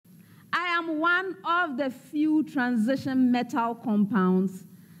am one of the few transition metal compounds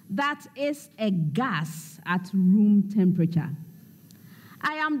that is a gas at room temperature.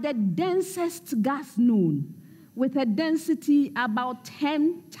 I am the densest gas known, with a density about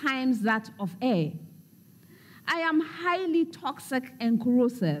 10 times that of air. I am highly toxic and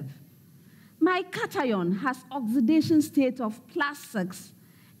corrosive. My cation has oxidation state of +6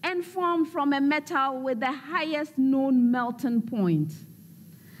 and formed from a metal with the highest known melting point.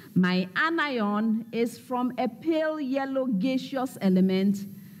 My anion is from a pale yellow gaseous element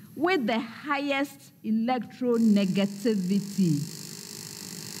with the highest electronegativity.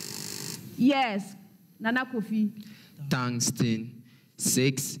 Yes, Nana Kofi. Tungsten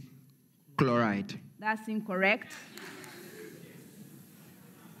 6 chloride. That's incorrect.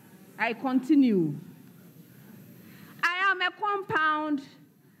 I continue. I am a compound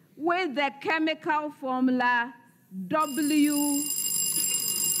with the chemical formula W.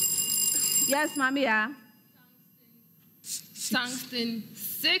 Yes, Mamia. Tungsten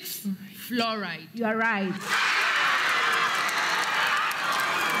 6 fluoride. You are right.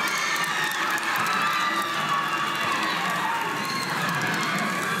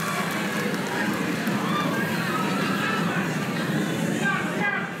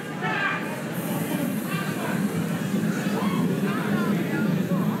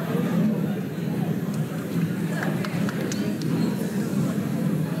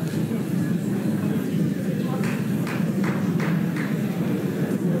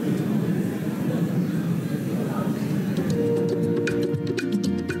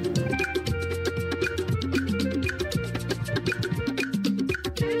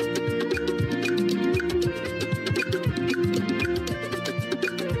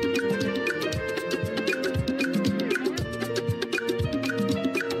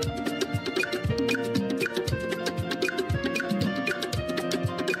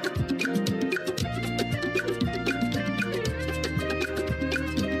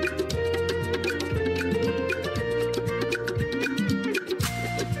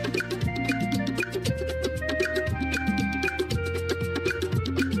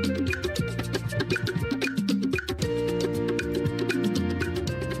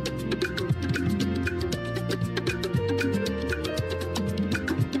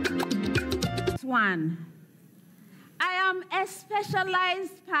 I am a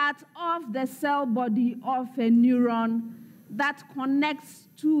specialized part of the cell body of a neuron that connects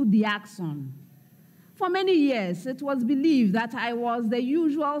to the axon. For many years, it was believed that I was the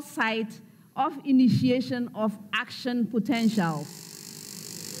usual site of initiation of action potentials.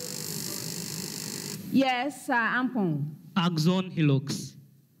 Yes, Ampon. Axon helix.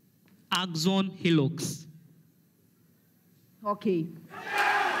 Axon helix. Okay.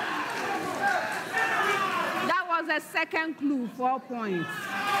 That was a second clue, 4 points.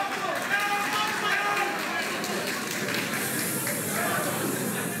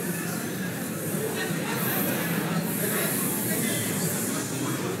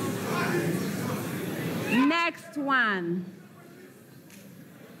 Next one.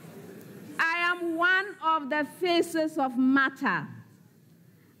 I am one of the faces of matter.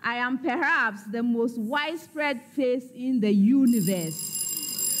 I am perhaps the most widespread face in the universe.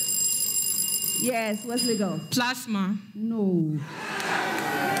 Yes, Wesley, go. Plasma. No.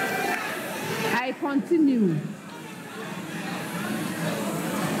 I continue.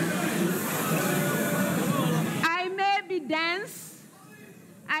 I may be dense.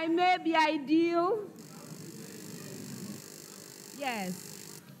 I may be ideal. Yes.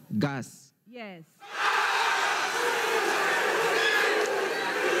 Gas. Yes.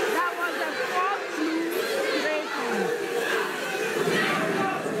 That was a 4 clue straight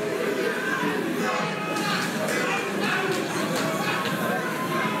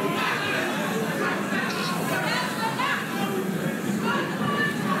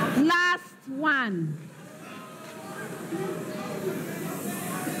on. Last one.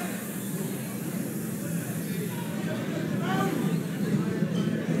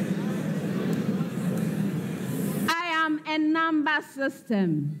 A number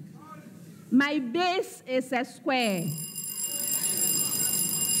system. My base is a square.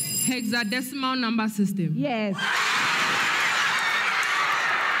 Hexadecimal number system. Yes.